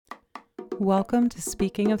Welcome to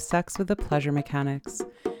Speaking of Sex with the Pleasure Mechanics.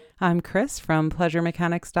 I'm Chris from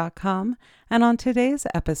pleasuremechanics.com, and on today's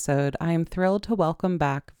episode, I am thrilled to welcome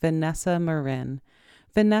back Vanessa Marin.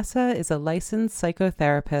 Vanessa is a licensed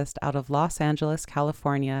psychotherapist out of Los Angeles,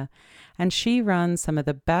 California, and she runs some of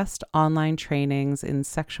the best online trainings in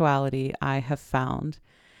sexuality I have found.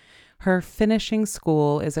 Her finishing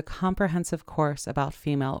school is a comprehensive course about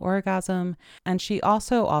female orgasm, and she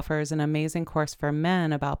also offers an amazing course for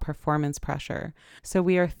men about performance pressure. So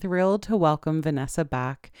we are thrilled to welcome Vanessa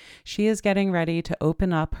back. She is getting ready to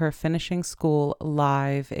open up her finishing school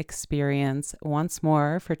live experience once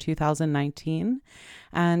more for 2019,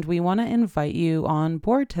 and we want to invite you on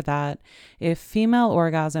board to that. If female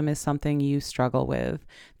orgasm is something you struggle with,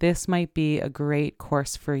 this might be a great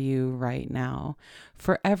course for you right now.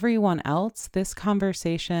 For everyone else, this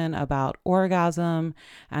conversation about orgasm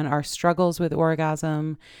and our struggles with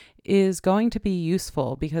orgasm is going to be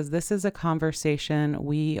useful because this is a conversation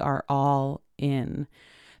we are all in.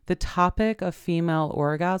 The topic of female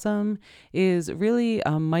orgasm is really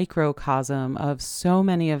a microcosm of so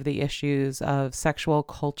many of the issues of sexual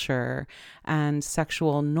culture and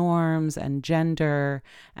sexual norms and gender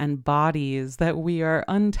and bodies that we are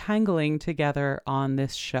untangling together on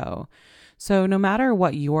this show. So no matter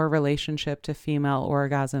what your relationship to female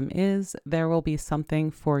orgasm is, there will be something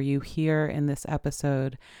for you here in this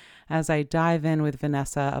episode as I dive in with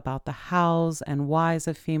Vanessa about the hows and whys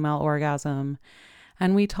of female orgasm.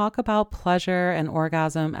 And we talk about pleasure and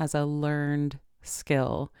orgasm as a learned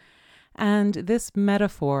skill. And this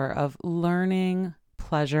metaphor of learning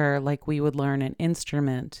pleasure like we would learn an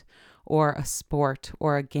instrument or a sport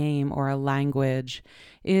or a game or a language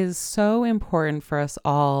is so important for us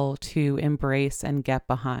all to embrace and get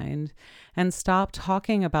behind and stop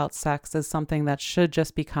talking about sex as something that should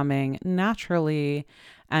just be coming naturally.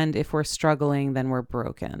 And if we're struggling, then we're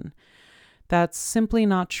broken. That's simply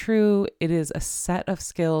not true. It is a set of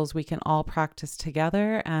skills we can all practice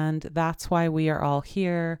together, and that's why we are all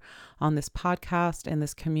here on this podcast, in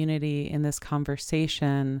this community, in this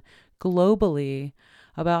conversation globally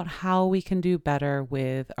about how we can do better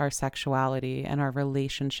with our sexuality and our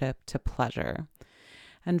relationship to pleasure.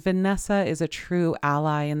 And Vanessa is a true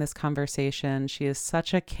ally in this conversation. She is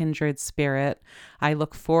such a kindred spirit. I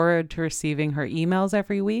look forward to receiving her emails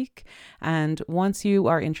every week. And once you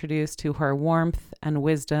are introduced to her warmth and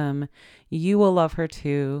wisdom, you will love her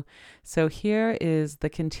too. So here is the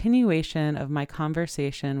continuation of my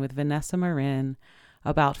conversation with Vanessa Marin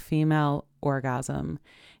about female orgasm.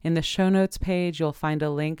 In the show notes page, you'll find a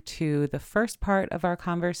link to the first part of our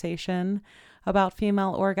conversation about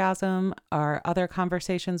female orgasm, our other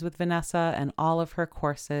conversations with Vanessa, and all of her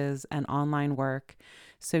courses and online work,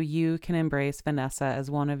 so you can embrace Vanessa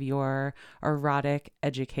as one of your erotic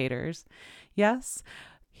educators. Yes,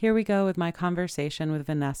 here we go with my conversation with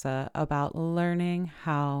Vanessa about learning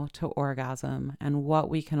how to orgasm and what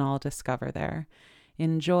we can all discover there.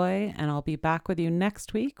 Enjoy, and I'll be back with you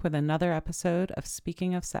next week with another episode of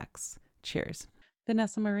Speaking of Sex. Cheers.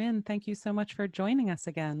 Vanessa Marin, thank you so much for joining us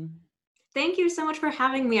again. Thank you so much for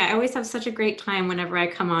having me. I always have such a great time whenever I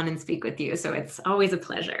come on and speak with you. So it's always a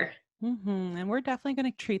pleasure. And we're definitely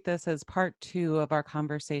going to treat this as part 2 of our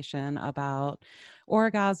conversation about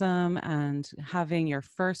orgasm and having your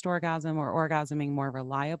first orgasm or orgasming more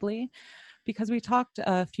reliably, because we talked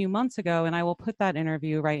a few months ago, and I will put that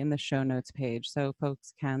interview right in the show notes page so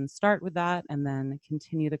folks can start with that and then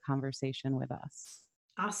continue the conversation with us.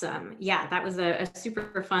 Awesome. Yeah, that was a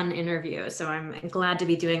super fun interview. So I'm glad to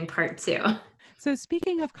be doing part 2. So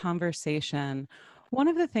speaking of conversation, one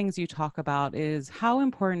of the things you talk about is how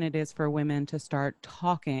important it is for women to start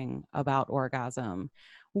talking about orgasm.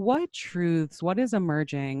 What truths, what is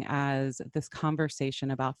emerging as this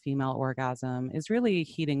conversation about female orgasm is really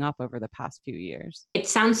heating up over the past few years? It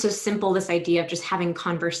sounds so simple, this idea of just having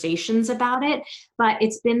conversations about it, but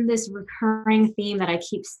it's been this recurring theme that I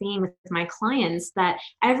keep seeing with my clients, that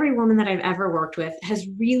every woman that I've ever worked with has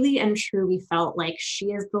really and truly felt like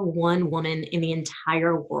she is the one woman in the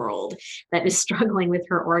entire world that is struggling with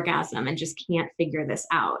her orgasm and just can't figure this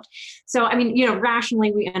out. So, I mean,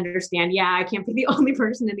 rationally we understand, yeah, I can't be the only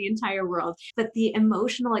person in the entire world, but the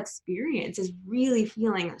emotional experience is really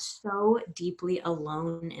feeling so deeply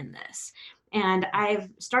alone in this. And I've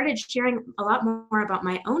started sharing a lot more about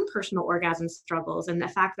my own personal orgasm struggles and the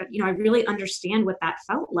fact that, I really understand what that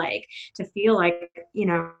felt like, to feel like,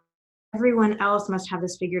 everyone else must have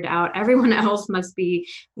this figured out. Everyone else must be,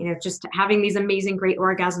 just having these amazing, great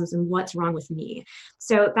orgasms, and what's wrong with me?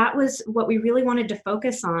 So that was what we really wanted to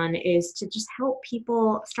focus on, is to just help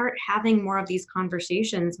people start having more of these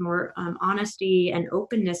conversations, more honesty and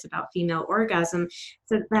openness about female orgasm,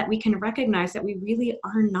 so that we can recognize that we really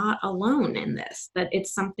are not alone in this, that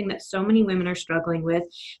it's something that so many women are struggling with,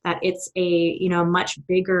 that it's a, much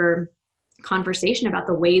bigger conversation about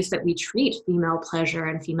the ways that we treat female pleasure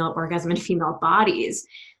and female orgasm and female bodies,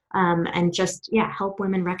 and just, yeah, help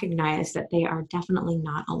women recognize that they are definitely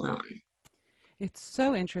not alone. It's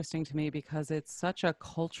so interesting to me because it's such a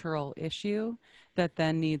cultural issue that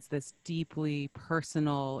then needs this deeply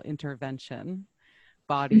personal intervention,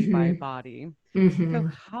 body by Mm-hmm. body. So, Mm-hmm.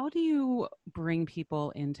 how do you bring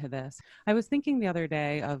people into this? I was thinking the other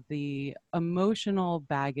day of the emotional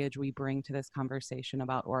baggage we bring to this conversation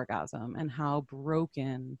about orgasm and how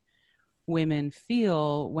broken women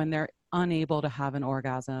feel when they're unable to have an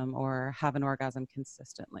orgasm or have an orgasm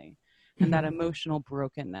consistently, and that Mm-hmm. emotional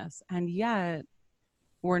brokenness. And yet,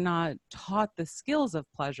 we're not taught the skills of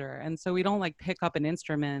pleasure. And so we don't like pick up an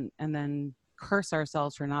instrument and then curse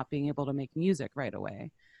ourselves for not being able to make music right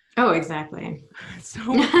away. Oh, exactly. So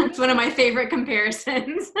what It's is one of this? my favorite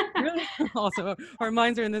comparisons. Really? Also, our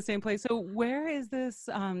minds are in the same place. So where is this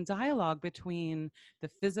dialogue between the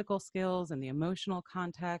physical skills and the emotional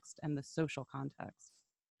context and the social context?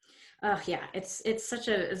 Oh yeah, it's such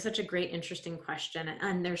a great, interesting question,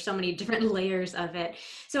 and there's so many different layers of it.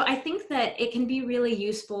 So I think that it can be really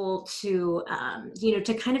useful to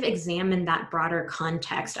to kind of examine that broader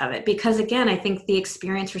context of it, because again, I think the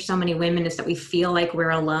experience for so many women is that we feel like we're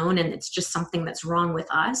alone, and it's just something that's wrong with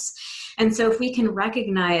us. And so if we can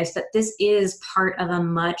recognize that this is part of a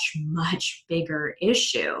much, much bigger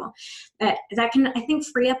issue, that can, I think,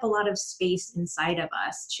 free up a lot of space inside of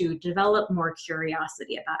us to develop more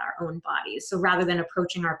curiosity about our own bodies. So rather than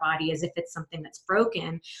approaching our body as if it's something that's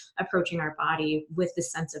broken, approaching our body with the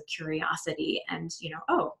sense of curiosity and,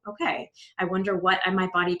 oh, okay, I wonder what my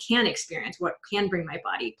body can experience, what can bring my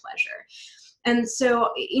body pleasure. And so,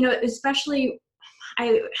 especially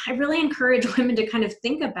I really encourage women to kind of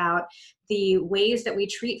think about the ways that we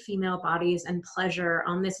treat female bodies and pleasure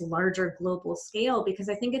on this larger global scale, because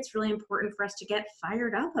I think it's really important for us to get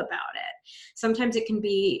fired up about it. Sometimes it can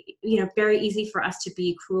be, very easy for us to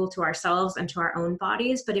be cruel to ourselves and to our own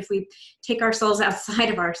bodies. But if we take ourselves outside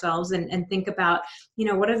of ourselves and think about,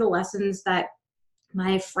 what are the lessons that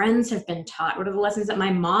my friends have been taught? What are the lessons that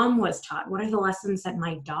my mom was taught? What are the lessons that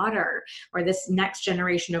my daughter or this next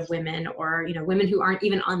generation of women, or women who aren't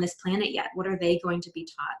even on this planet yet, what are they going to be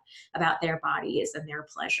taught about their bodies and their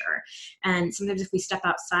pleasure? And sometimes if we step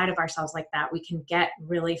outside of ourselves like that, we can get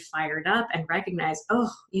really fired up and recognize, oh,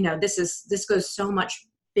 this goes so much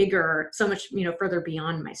bigger, so much, further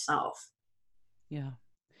beyond myself. Yeah.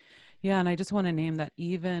 Yeah. And I just want to name that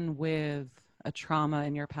even with a trauma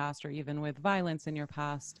in your past, or even with violence in your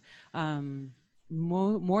past,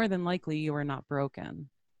 more than likely you are not broken,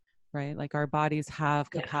 right? Like our bodies have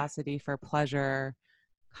Yeah. capacity for pleasure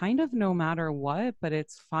kind of no matter what, but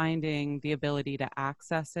it's finding the ability to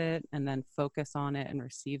access it and then focus on it and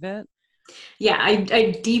receive it. Yeah,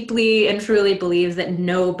 I deeply and truly believe that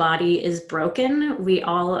no body is broken. We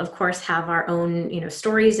all, of course, have our own,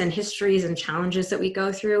 stories and histories and challenges that we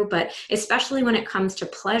go through. But especially when it comes to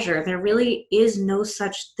pleasure, there really is no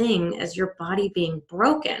such thing as your body being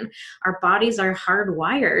broken. Our bodies are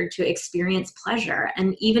hardwired to experience pleasure.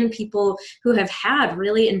 And even people who have had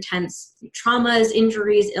really intense traumas,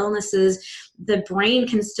 injuries, illnesses, the brain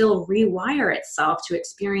can still rewire itself to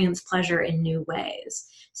experience pleasure in new ways.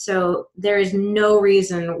 So there is no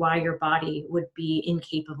reason why your body would be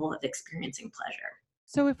incapable of experiencing pleasure.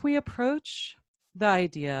 So if we approach the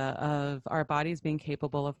idea of our bodies being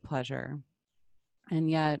capable of pleasure, and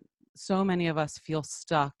yet so many of us feel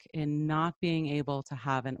stuck in not being able to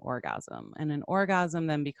have an orgasm, and an orgasm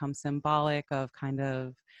then becomes symbolic of kind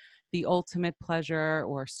of the ultimate pleasure,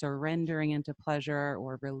 or surrendering into pleasure,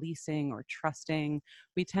 or releasing, or trusting.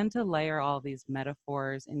 We tend to layer all these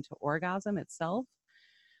metaphors into orgasm itself.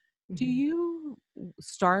 Do Mhm. you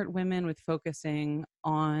start women with focusing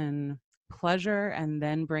on pleasure and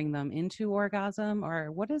then bring them into orgasm? Or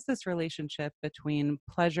what is this relationship between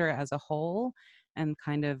pleasure as a whole and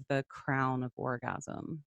kind of the crown of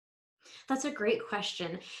orgasm? That's a great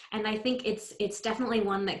question. And I think it's definitely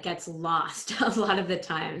one that gets lost a lot of the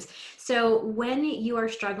times. So when you are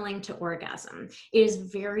struggling to orgasm, it is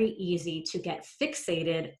very easy to get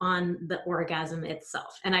fixated on the orgasm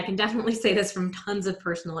itself. And I can definitely say this from tons of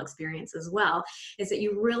personal experience as well, is that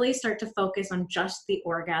you really start to focus on just the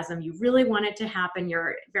orgasm. You really want it to happen.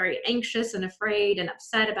 You're very anxious and afraid and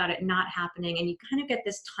upset about it not happening. And you kind of get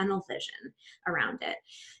this tunnel vision around it.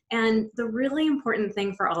 And the really important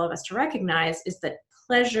thing for all of us to recognize is that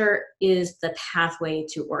pleasure is the pathway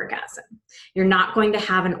to orgasm. You're not going to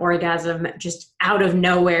have an orgasm just out of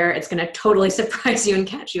nowhere. It's going to totally surprise you and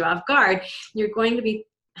catch you off guard. You're going to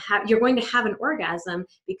have an orgasm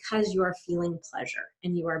because you are feeling pleasure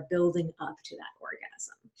and you are building up to that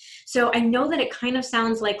orgasm. So I know that it kind of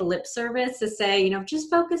sounds like lip service to say, just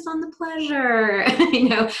focus on the pleasure.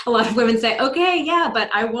 A lot of women say, okay, yeah, but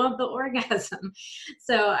I want the orgasm.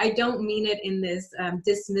 So I don't mean it in this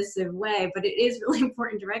dismissive way, but it is really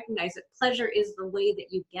important to recognize that pleasure is the way that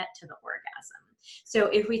you get to the orgasm. So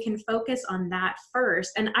if we can focus on that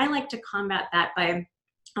first, and I like to combat that by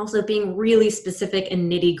also being really specific and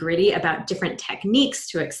nitty gritty about different techniques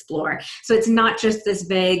to explore. So it's not just this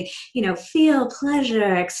vague, feel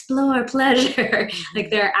pleasure, explore pleasure. Like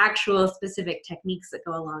there are actual specific techniques that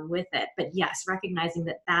go along with it. But yes, recognizing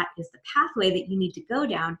that that is the pathway that you need to go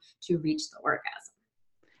down to reach the orgasm.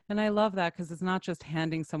 And I love that because it's not just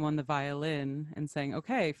handing someone the violin and saying,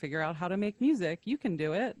 okay, figure out how to make music. You can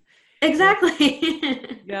do it.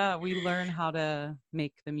 Exactly. Yeah, we learn how to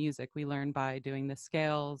make the music. We learn by doing the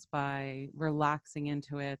scales, by relaxing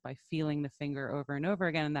into it, by feeling the finger over and over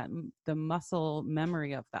again, and that the muscle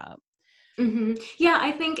memory of that. Mm-hmm. Yeah,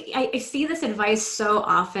 I think I see this advice so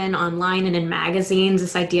often online and in magazines,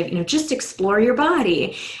 this idea of, just explore your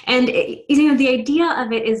body. And, the idea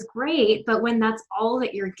of it is great, but when that's all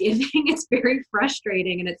that you're giving, it's very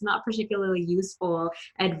frustrating and it's not particularly useful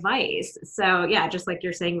advice. So yeah, just like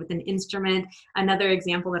you're saying with an instrument, another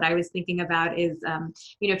example that I was thinking about is,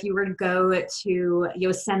 if you were to go to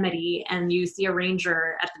Yosemite and you see a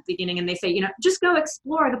ranger at the beginning and they say, just go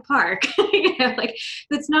explore the park, like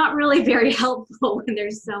that's not really very helpful when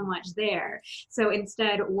there's so much there. So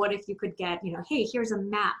instead, what if you could get, hey, here's a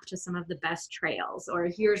map to some of the best trails, or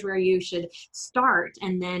here's where you should start.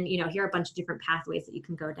 And then, here are a bunch of different pathways that you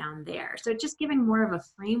can go down there. So just giving more of a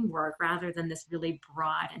framework rather than this really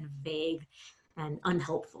broad and vague and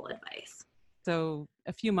unhelpful advice. So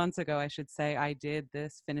a few months ago, I should say, I did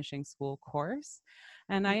this finishing school course,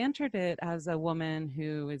 and I entered it as a woman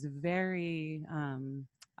who is very,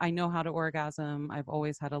 I know how to orgasm. I've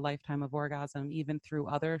always had a lifetime of orgasm, even through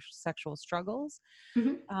other sexual struggles.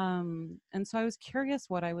 Mm-hmm. And so I was curious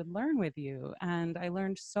what I would learn with you. And I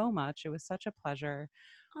learned so much. It was such a pleasure.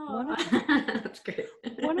 Oh, that's great.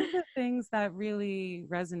 One of the things that really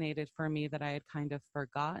resonated for me that I had kind of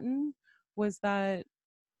forgotten was that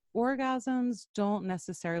orgasms don't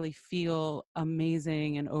necessarily feel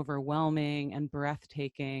amazing and overwhelming and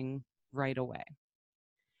breathtaking right away.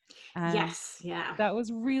 And Yes. Yeah. that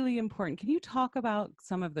was really important. Can you talk about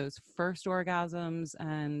some of those first orgasms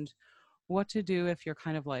and what to do if you're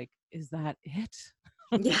kind of like, is that it?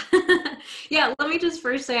 Yeah. Yeah. Let me just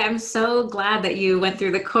first say, I'm so glad that you went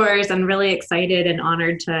through the course. I'm really excited and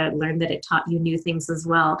honored to learn that it taught you new things as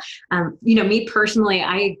well. Me personally,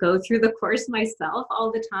 I go through the course myself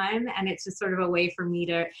all the time, and it's just sort of a way for me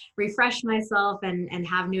to refresh myself and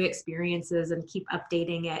have new experiences and keep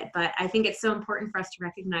updating it. But I think it's so important for us to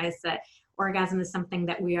recognize that orgasm is something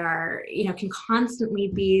that we are, can constantly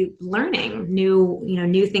be learning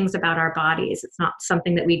new things about our bodies. It's not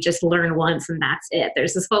something that we just learn once and that's it.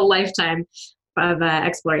 There's this whole lifetime of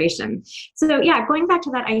exploration. So yeah, going back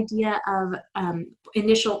to that idea of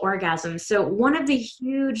initial orgasms. So one of the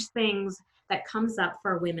huge things that comes up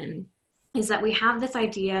for women is that we have this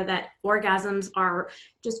idea that orgasms are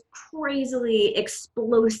just crazily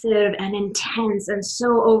explosive and intense and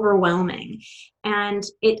so overwhelming. And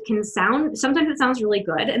sometimes it sounds really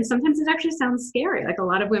good, and sometimes it actually sounds scary. Like a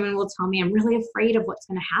lot of women will tell me, I'm really afraid of what's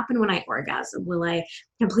going to happen when I orgasm. Will I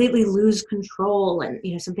completely lose control and,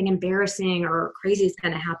 something embarrassing or crazy is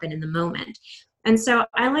going to happen in the moment? And so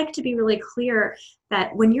I like to be really clear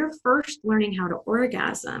that when you're first learning how to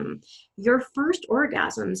orgasm, your first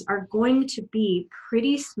orgasms are going to be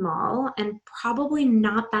pretty small and probably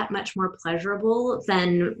not that much more pleasurable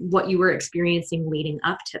than what you were experiencing leading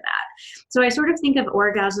up to that. So I sort of think of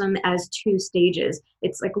orgasm as two stages.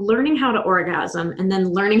 It's like learning how to orgasm and then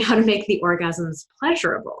learning how to make the orgasms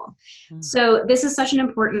pleasurable. So this is such an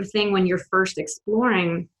important thing when you're first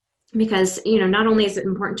exploring, because not only is it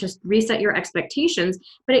important to reset your expectations,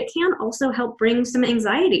 but it can also help bring some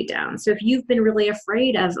anxiety down. So if you've been really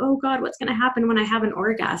afraid of, oh God, what's going to happen when I have an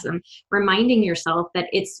orgasm, reminding yourself that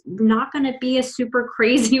it's not going to be a super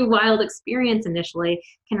crazy wild experience initially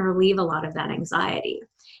can relieve a lot of that anxiety.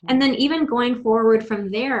 And then even going forward from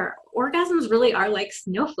there, orgasms really are like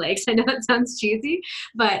snowflakes. I know it sounds cheesy,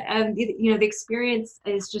 but the experience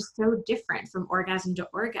is just so different from orgasm to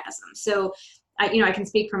orgasm. So I can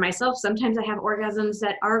speak for myself. Sometimes I have orgasms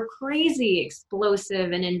that are crazy,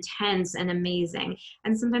 explosive and intense and amazing.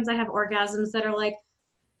 And sometimes I have orgasms that are like,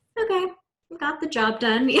 okay, got the job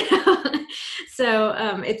done. So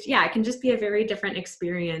it can just be a very different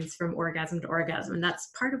experience from orgasm to orgasm. And that's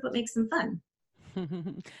part of what makes them fun.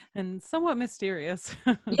 And somewhat mysterious.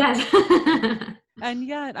 Yes. And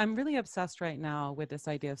yet I'm really obsessed right now with this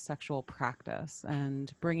idea of sexual practice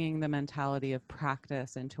and bringing the mentality of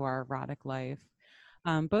practice into our erotic life,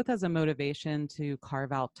 both as a motivation to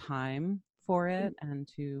carve out time for it and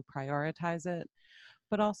to prioritize it,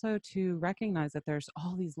 but also to recognize that there's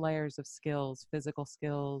all these layers of skills, physical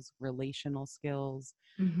skills, relational skills,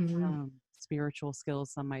 Mm-hmm. spiritual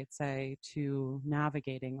skills, some might say, to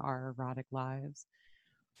navigating our erotic lives.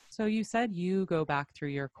 So you said you go back through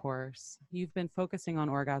your course. You've been focusing on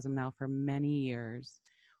orgasm now for many years.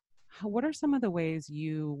 What are some of the ways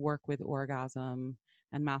you work with orgasm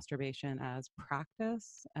and masturbation as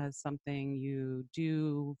practice, as something you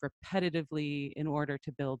do repetitively in order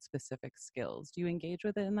to build specific skills? Do you engage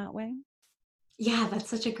with it in that way? Yeah, that's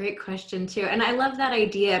such a great question too. And I love that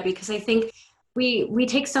idea because I think we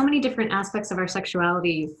take so many different aspects of our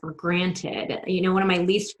sexuality for granted. One of my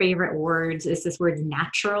least favorite words is this word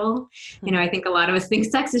natural. I think a lot of us think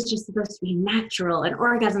sex is just supposed to be natural and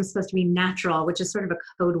orgasm is supposed to be natural, which is sort of a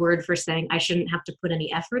code word for saying I shouldn't have to put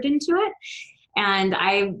any effort into it. And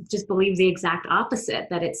I just believe the exact opposite,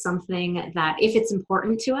 that it's something that if it's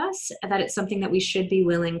important to us, that it's something that we should be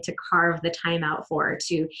willing to carve the time out for,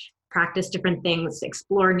 to practice different things,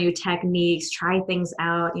 explore new techniques, try things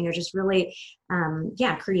out, just really,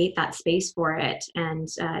 create that space for it and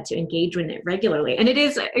to engage with it regularly. And it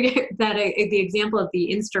is that the example of the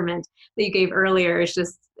instrument that you gave earlier is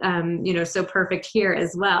just, so perfect here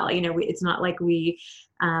as well. It's not like we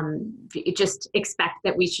just expect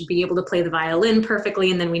that we should be able to play the violin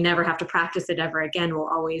perfectly and then we never have to practice it ever again. We'll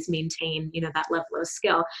always maintain, that level of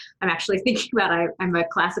skill. I'm actually thinking about, I'm a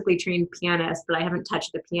classically trained pianist, but I haven't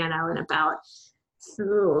touched the piano in about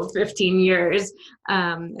 15 years.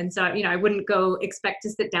 And so, I wouldn't go expect to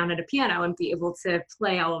sit down at a piano and be able to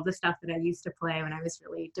play all of the stuff that I used to play when I was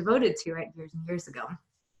really devoted to it years and years ago.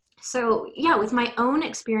 So yeah, with my own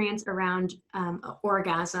experience around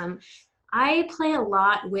orgasm, I play a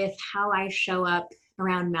lot with how I show up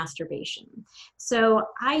around masturbation. So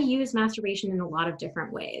I use masturbation in a lot of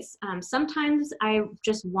different ways. Sometimes I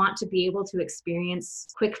just want to be able to experience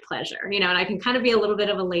quick pleasure, and I can kind of be a little bit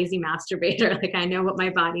of a lazy masturbator. Like I know what my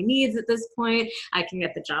body needs at this point. I can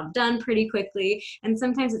get the job done pretty quickly. And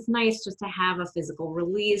sometimes it's nice just to have a physical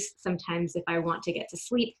release. Sometimes if I want to get to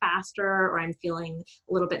sleep faster or I'm feeling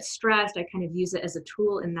a little bit stressed, I kind of use it as a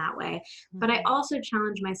tool in that way. But I also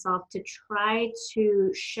challenge myself to try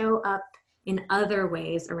to show up in other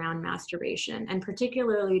ways around masturbation, and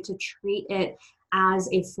particularly to treat it as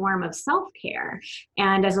a form of self-care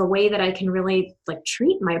and as a way that I can really like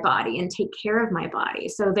treat my body and take care of my body.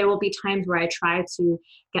 So there will be times where I try to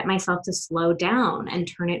get myself to slow down and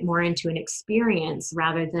turn it more into an experience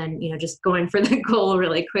rather than, just going for the goal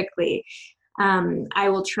really quickly. I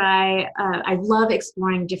will try, I love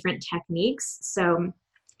exploring different techniques. So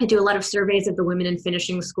I do a lot of surveys of the women in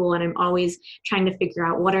finishing school, and I'm always trying to figure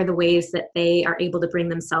out what are the ways that they are able to bring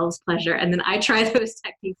themselves pleasure. And then I try those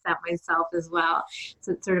techniques out myself as well.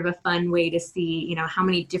 So it's sort of a fun way to see, how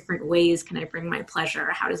many different ways can I bring my pleasure?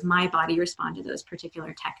 How does my body respond to those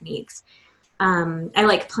particular techniques? I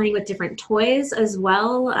like playing with different toys as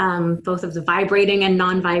well, both of the vibrating and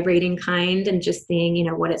non-vibrating kind, and just seeing,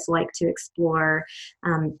 what it's like to explore,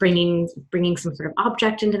 bringing some sort of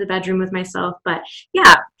object into the bedroom with myself. But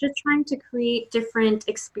yeah, just trying to create different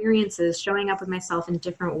experiences, showing up with myself in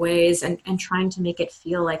different ways, and trying to make it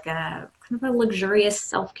feel like a kind of a luxurious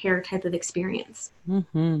self-care type of experience.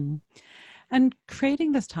 Mm-hmm. And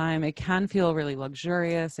creating this time, it can feel really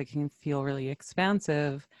luxurious. It can feel really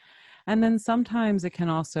expansive. And then sometimes it can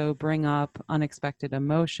also bring up unexpected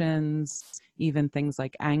emotions, even things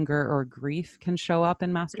like anger or grief can show up in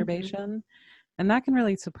Mhm. masturbation. And that can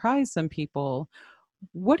really surprise some people.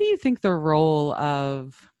 What do you think the role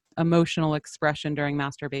of emotional expression during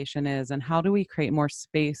masturbation is, and how do we create more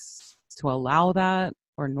space to allow that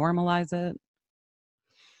or normalize it?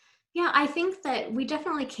 Yeah, I think that we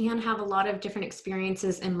definitely can have a lot of different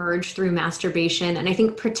experiences emerge through masturbation. And I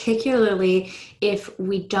think particularly if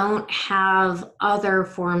we don't have other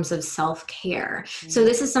forms of self-care. So Mm.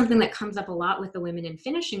 this is something that comes up a lot with the women in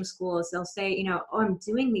finishing school is they'll say, oh, I'm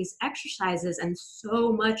doing these exercises and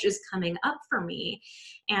so much is coming up for me.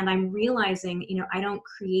 And I'm realizing, I don't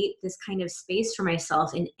create this kind of space for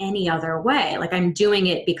myself in any other way. Like I'm doing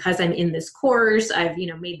it because I'm in this course. I've,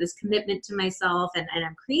 made this commitment to myself and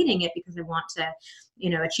I'm creating it because I want to,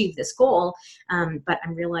 achieve this goal. But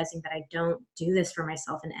I'm realizing that I don't do this for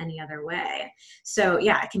myself in any other way. So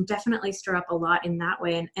yeah, I can definitely stir up a lot in that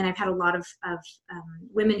way. And I've had a lot of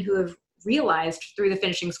women who have realized through the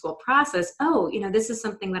finishing school process, oh, this is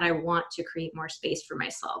something that I want to create more space for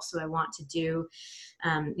myself. So I want to do,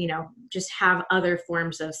 just have other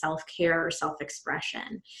forms of self-care or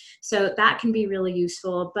self-expression. So that can be really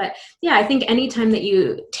useful. But yeah, I think anytime that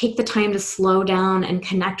you take the time to slow down and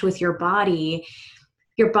connect with your body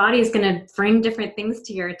is going to bring different things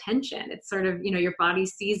to your attention. It's sort of, your body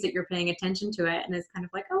sees that you're paying attention to it and it's kind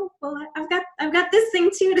of like, oh, well, I've got this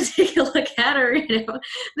thing too to take a look at, or,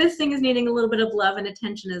 this thing is needing a little bit of love and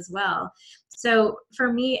attention as well. So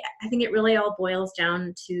for me, I think it really all boils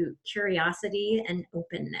down to curiosity and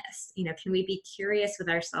openness. Can we be curious with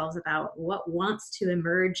ourselves about what wants to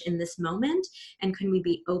emerge in this moment? And can we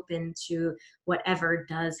be open to whatever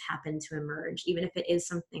does happen to emerge, even if it is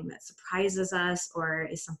something that surprises us or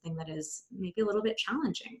is something that is maybe a little bit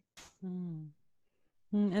challenging? Mm.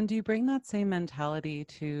 And do you bring that same mentality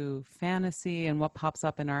to fantasy and what pops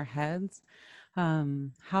up in our heads?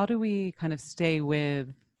 How do we kind of stay with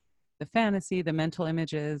the fantasy, the mental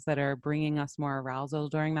images that are bringing us more arousal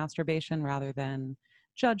during masturbation rather than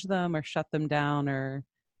judge them or shut them down, or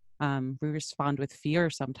we respond with fear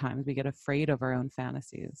sometimes. We get afraid of our own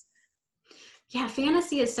fantasies. Yeah,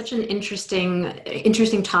 fantasy is such an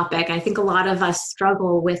interesting topic. I think a lot of us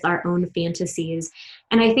struggle with our own fantasies.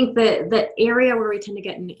 And I think the area where we tend to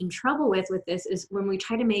get in trouble with this is when we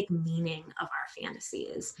try to make meaning of our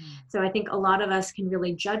fantasies. Mm. So I think a lot of us can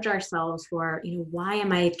really judge ourselves for, why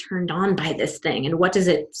am I turned on by this thing? And what does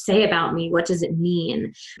it say about me? What does it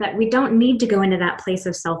mean? That we don't need to go into that place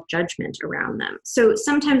of self-judgment around them. So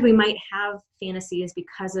sometimes we might have fantasies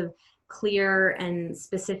because of clear and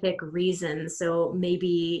specific reasons. So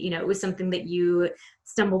maybe, it was something that you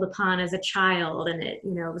stumbled upon as a child and it,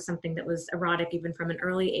 was something that was erotic even from an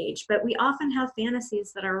early age. But we often have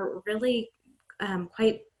fantasies that are really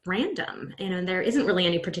quite random, and there isn't really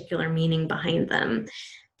any particular meaning behind them.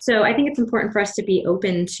 So I think it's important for us to be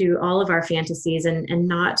open to all of our fantasies and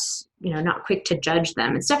not, not quick to judge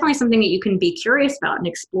them. It's definitely something that you can be curious about and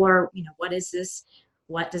explore, what is this?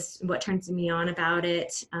 What turns me on about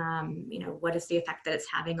it? What is the effect that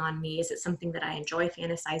it's having on me? Is it something that I enjoy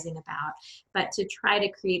fantasizing about? But to try to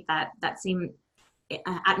create that same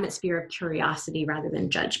atmosphere of curiosity rather than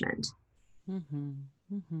judgment. Mm-hmm.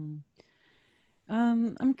 Mm-hmm.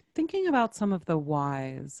 I'm thinking about some of the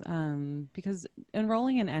whys, because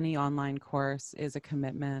enrolling in any online course is a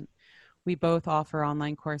commitment. We both offer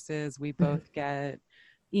online courses. We Mhm. both get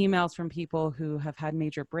emails from people who have had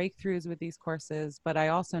major breakthroughs with these courses. But I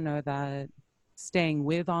also know that staying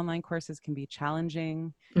with online courses can be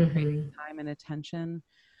challenging, creating Mhm. time and attention.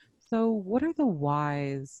 So, what are the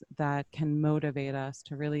whys that can motivate us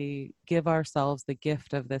to really give ourselves the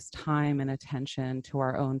gift of this time and attention to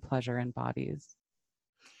our own pleasure and bodies?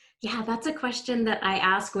 Yeah, that's a question that I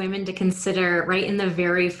ask women to consider right in the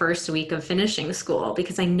very first week of finishing school,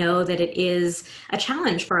 because I know that it is a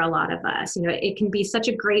challenge for a lot of us. It can be such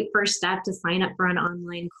a great first step to sign up for an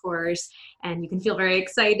online course and you can feel very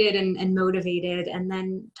excited and motivated. And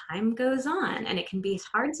then time goes on and it can be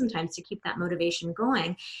hard sometimes to keep that motivation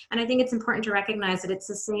going. And I think it's important to recognize that it's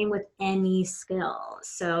the same with any skill.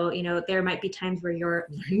 So, there might be times where you're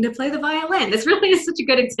learning to play the violin. This really is such a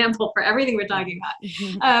good example for everything we're talking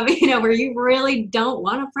about, where you really don't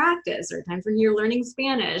want to practice, or times when you're learning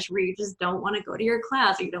Spanish where you just don't want to go to your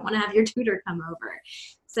class or you don't want to have your tutor come over.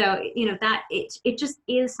 So, that it just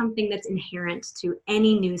is something that's inherent to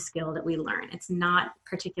any new skill that we learn. It's not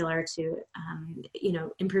particular to,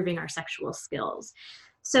 improving our sexual skills.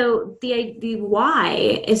 So the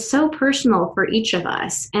why is so personal for each of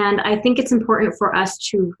us. And I think it's important for us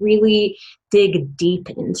to really dig deep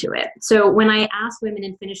into it. So when I ask women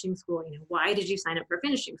in finishing school, why did you sign up for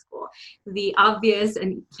finishing school? The obvious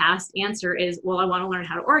and fast answer is, well, I want to learn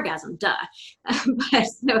how to orgasm, duh. But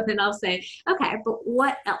so then I'll say, okay, but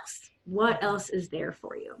what else? What else is there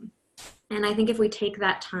for you? And I think if we take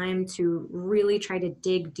that time to really try to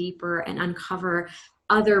dig deeper and uncover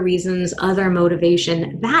other reasons, other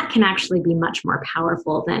motivation, that can actually be much more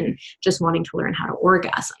powerful than just wanting to learn how to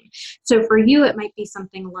orgasm. So for you, it might be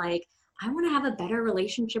something like, I want to have a better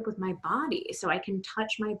relationship with my body so I can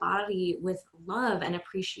touch my body with love and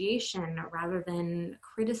appreciation rather than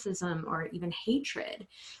criticism or even hatred.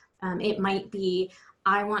 It might be,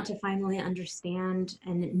 I want to finally understand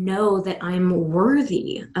and know that I'm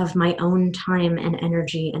worthy of my own time and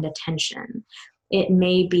energy and attention. It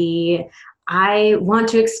may be, I want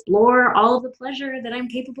to explore all of the pleasure that I'm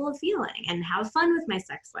capable of feeling and have fun with my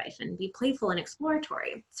sex life and be playful and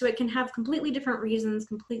exploratory. So it can have completely different reasons,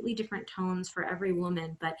 completely different tones for every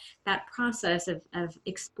woman. But that process of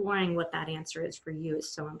exploring what that answer is for you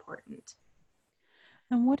is so important.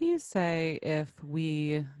 And what do you say if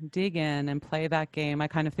we dig in and play that game? I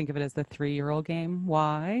kind of think of it as the 3-year-old game.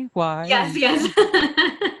 Why? Why? Yes, yes.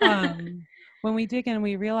 Um, when we dig in,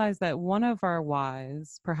 we realize that one of our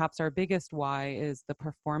whys, perhaps our biggest why, is the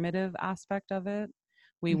performative aspect of it.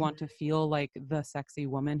 We want to feel like the sexy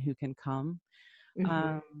woman who can come.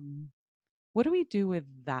 Mm-hmm. What do we do with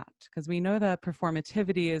that? Because we know that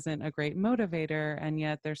performativity isn't a great motivator, and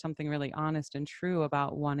yet there's something really honest and true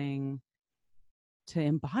about wanting to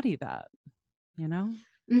embody that, you know?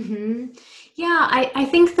 Hmm. Yeah, I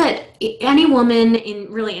think that any woman in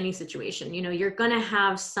really any situation, you're going to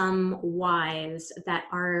have some whys that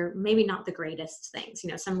are maybe not the greatest things,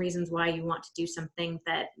 some reasons why you want to do something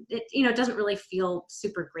that it doesn't really feel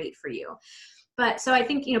super great for you. But so I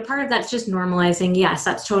think, part of that's just normalizing. Yes,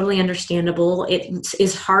 that's totally understandable. It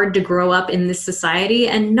is hard to grow up in this society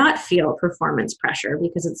and not feel performance pressure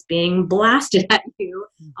because it's being blasted at you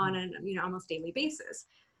on an, almost daily basis.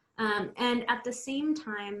 And at the same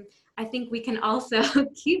time, I think we can also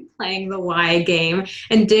keep playing the why game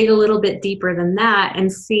and dig a little bit deeper than that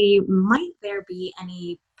and see, might there be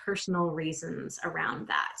any personal reasons around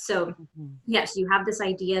that? So Mhm. yes, you have this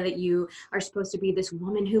idea that you are supposed to be this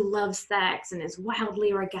woman who loves sex and is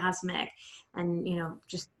wildly orgasmic and,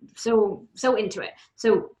 just so into it.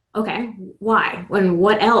 So, okay, why? And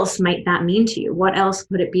what else might that mean to you? What else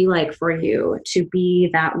would it be like for you to be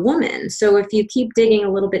that woman? So if you keep digging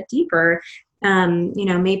a little bit deeper,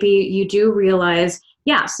 maybe you do realize,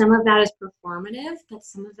 yeah, some of that is performative, but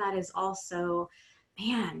some of that is also,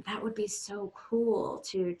 man, that would be so cool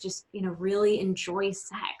to just, really enjoy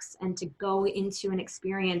sex and to go into an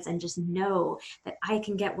experience and just know that I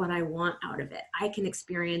can get what I want out of it. I can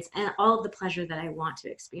experience and all of the pleasure that I want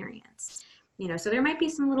to experience. So there might be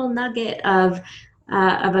some little nugget of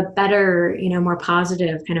a better, more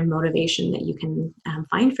positive kind of motivation that you can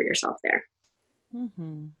find for yourself there.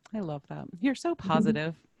 I love that. You're so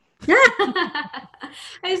positive.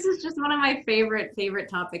 This is just one of my favorite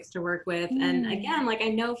topics to work with. And Mm, again, like I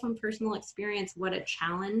know from personal experience what a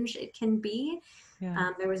challenge it can be.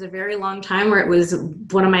 yeah. There was a very long time where it was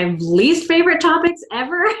one of my least favorite topics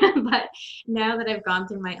ever. But now that I've gone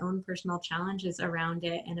through my own personal challenges around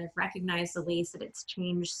it and I've recognized the ways that it's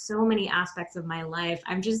changed so many aspects of my life,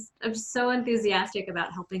 I'm so enthusiastic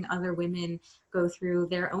about helping other women go through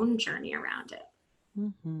their own journey around it.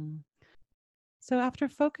 hmm So, after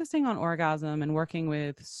focusing on orgasm and working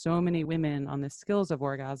with so many women on the skills of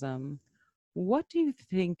orgasm, what do you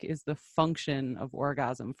think is the function of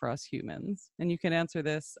orgasm for us humans? And you can answer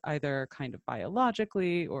this either kind of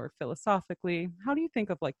biologically or philosophically. How do you think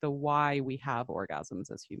of like the why we have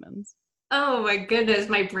orgasms as humans? Oh my goodness,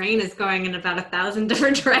 my brain is going in about 1,000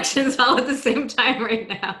 different directions all at the same time right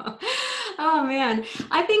now. Oh man,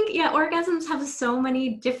 I think yeah, orgasms have serve so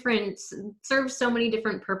many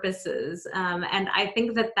different purposes, and I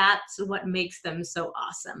think that that's what makes them so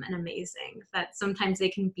awesome and amazing. That sometimes they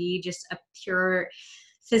can be just a pure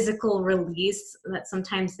physical release, that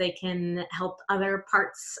sometimes they can help other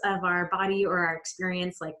parts of our body or our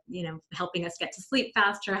experience, like, helping us get to sleep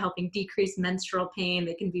faster, helping decrease menstrual pain.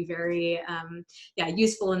 They can be very,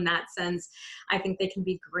 useful in that sense. I think they can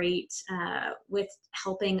be great with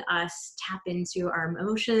helping us tap into our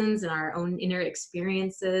emotions and our own inner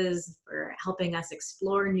experiences, for helping us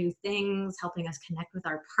explore new things, helping us connect with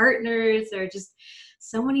our partners. There are just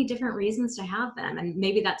so many different reasons to have them. And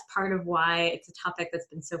maybe that's part of why it's a topic that's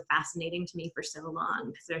been so fascinating to me for so long,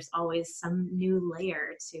 because there's always some new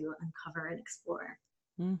layer to uncover and explore.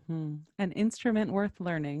 An instrument worth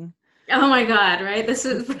learning. Oh my God, right?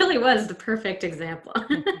 Really was the perfect example.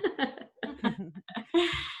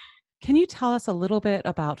 Can you tell us a little bit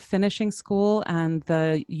about finishing school and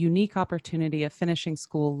the unique opportunity of finishing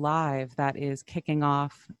school live that is kicking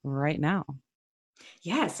off right now?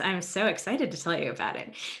 Yes, I'm so excited to tell you about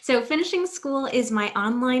it. So, Finishing School is my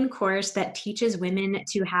online course that teaches women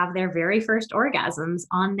to have their very first orgasms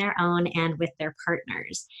on their own and with their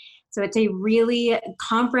partners. So it's a really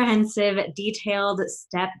comprehensive, detailed,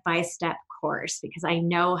 step-by-step course, because I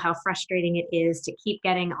know how frustrating it is to keep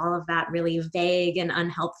getting all of that really vague and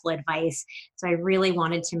unhelpful advice. So I really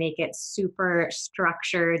wanted to make it super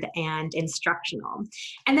structured and instructional.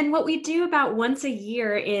 And then what we do about once a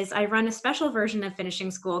year is I run a special version of Finishing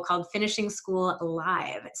School called Finishing School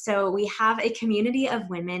Live. So we have a community of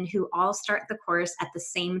women who all start the course at the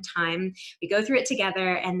same time. We go through it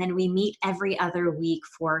together, and then we meet every other week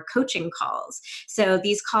for coaching calls. So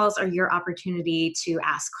these calls are your opportunity to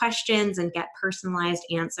ask questions and get personalized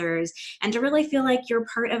answers, and to really feel like you're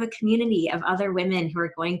part of a community of other women who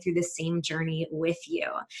are going through the same journey with you.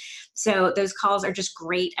 So those calls are just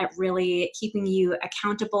great at really keeping you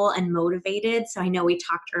accountable and motivated. So I know we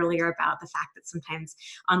talked earlier about the fact that sometimes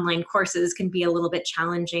online courses can be a little bit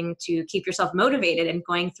challenging to keep yourself motivated and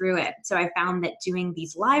going through it. So I found that doing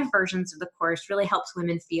these live versions of the course really helps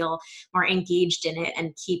women feel more engaged in it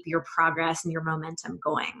and keep your progress and your momentum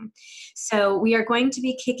going. So we are going to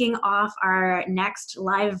be kicking off our next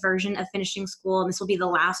live version of Finishing School. And this will be the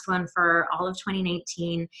last one for all of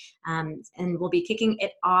 2019. And we'll be kicking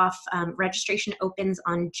it off. Registration opens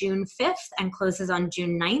on June 5th and closes on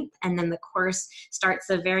June 9th. And then the course starts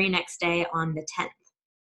the very next day on the 10th.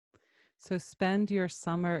 So spend your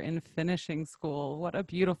summer in finishing school. What a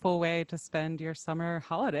beautiful way to spend your summer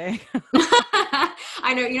holiday.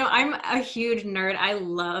 I know, I'm a huge nerd. I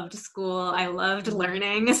loved school. I loved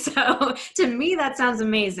learning. So to me, that sounds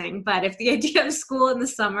amazing. But if the idea of school in the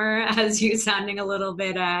summer has you sounding a little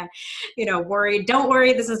bit, worried, don't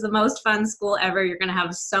worry. This is the most fun school ever. You're going to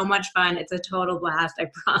have so much fun. It's a total blast. I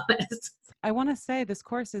promise. I want to say this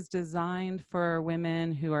course is designed for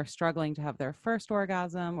women who are struggling to have their first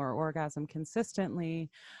orgasm or orgasm consistently.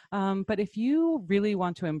 But if you really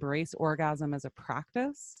want to embrace orgasm as a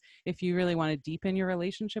practice, if you really want to deepen your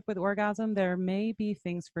relationship with orgasm, there may be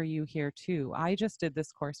things for you here too. I just did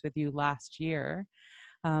this course with you last year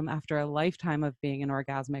after a lifetime of being an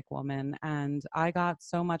orgasmic woman, and I got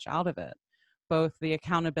so much out of it. Both the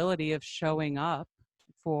accountability of showing up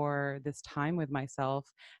for this time with myself,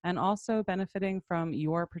 and also benefiting from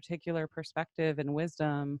your particular perspective and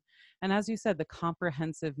wisdom. And as you said, the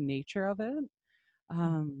comprehensive nature of it,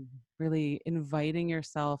 really inviting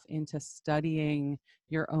yourself into studying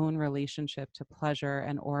your own relationship to pleasure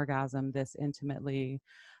and orgasm this intimately.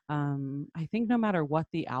 I think no matter what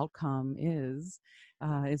the outcome is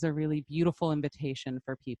a really beautiful invitation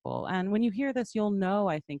for people. And when you hear this, you'll know,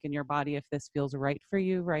 I think, in your body if this feels right for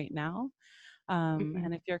you right now.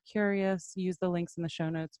 And if you're curious, use the links in the show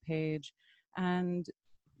notes page. And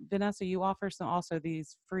Vanessa, you offer also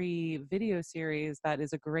these free video series that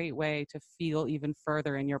is a great way to feel even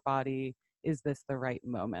further in your body. Is this the right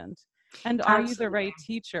moment? And are you the right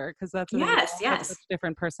teacher? Because that's amazing. Yes, yes. Such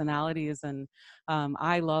different personalities. And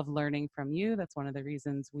I love learning from you. That's one of the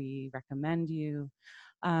reasons we recommend you.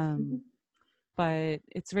 But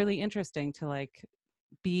it's really interesting to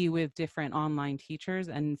be with different online teachers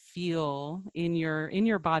and feel in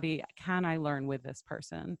your body, can I learn with this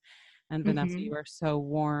person? And Vanessa, you are so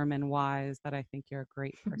warm and wise that I think you're a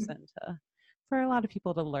great person for a lot of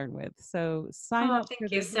people to learn with. So sign up.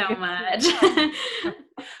 Thank you so much.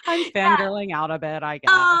 I'm fangirling out a bit, I guess.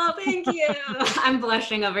 Oh, thank you. I'm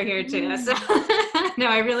blushing over here too. So no,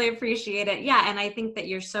 I really appreciate it. Yeah. And I think that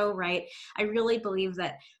you're so right. I really believe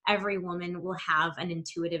that every woman will have an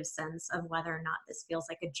intuitive sense of whether or not this feels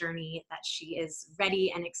like a journey that she is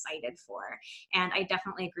ready and excited for. And I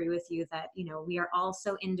definitely agree with you that, we are all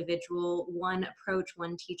so individual. One approach,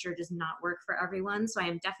 one teacher does not work for everyone. So I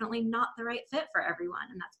am definitely not the right fit for everyone.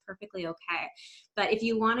 And that's perfectly okay. But if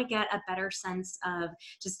you want to get a better sense of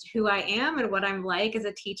just who I am and what I'm like as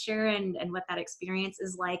a teacher and what that experience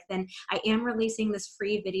is like, then I am releasing this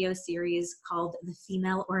free video series called The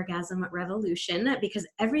Female Orgasm Revolution, because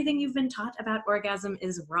everything you've been taught about orgasm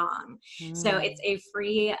is wrong. So it's a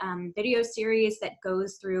free video series that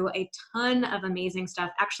goes through a ton of amazing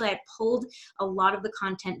stuff. Actually, I pulled a lot of the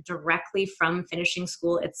content directly from Finishing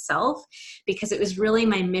School itself, because it was really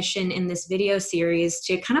my mission in this video series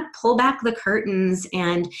to kind of pull back the curtains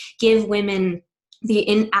and give women the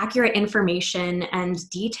inaccurate information and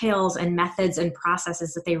details and methods and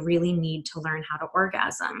processes that they really need to learn how to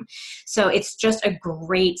orgasm. So it's just a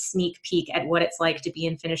great sneak peek at what it's like to be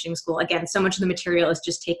in Finishing School. Again, so much of the material is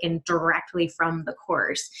just taken directly from the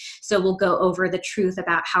course. So we'll go over the truth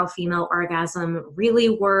about how female orgasm really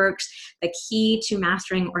works, the key to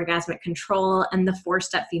mastering orgasmic control, and the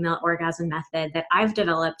 4-step female orgasm method that I've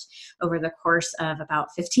developed over the course of about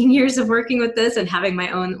 15 years of working with this and having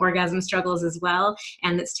my own orgasm struggles as well. material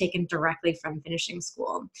and that's taken directly from finishing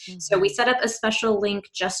school. So we set up a special link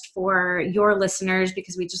just for your listeners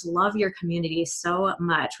because we just love your community so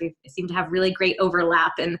much. We seem to have really great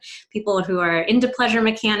overlap, and people who are into pleasure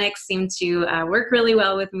mechanics seem to work really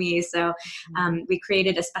well with me. So we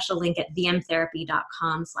created a special link at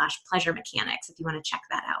vmtherapy.com/pleasure mechanics if you want to check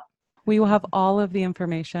that out. We will have all of the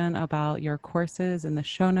information about your courses in the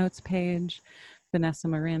show notes page. Vanessa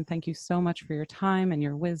Marin, thank you so much for your time and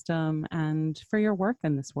your wisdom and for your work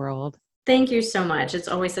in this world. Thank you so much. It's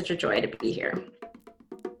always such a joy to be here.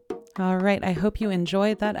 All right. I hope you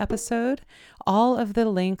enjoyed that episode. All of the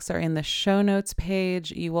links are in the show notes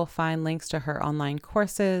page. You will find links to her online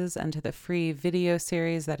courses and to the free video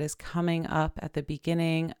series that is coming up at the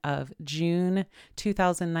beginning of June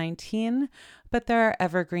 2019. But there are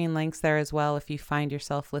evergreen links there as well if you find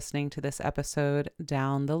yourself listening to this episode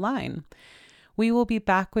down the line. We will be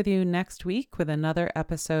back with you next week with another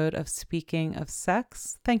episode of Speaking of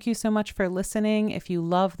Sex. Thank you so much for listening. If you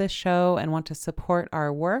love this show and want to support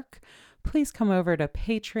our work, please come over to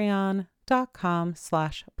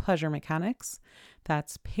patreon.com/pleasuremechanics.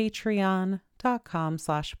 That's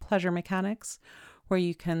patreon.com/pleasuremechanics, where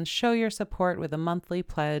you can show your support with a monthly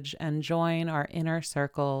pledge and join our inner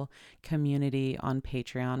circle community on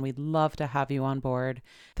Patreon. We'd love to have you on board.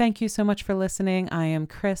 Thank you so much for listening. I am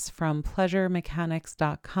Chris from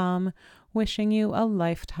pleasuremechanics.com, wishing you a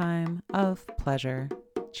lifetime of pleasure.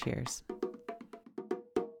 Cheers.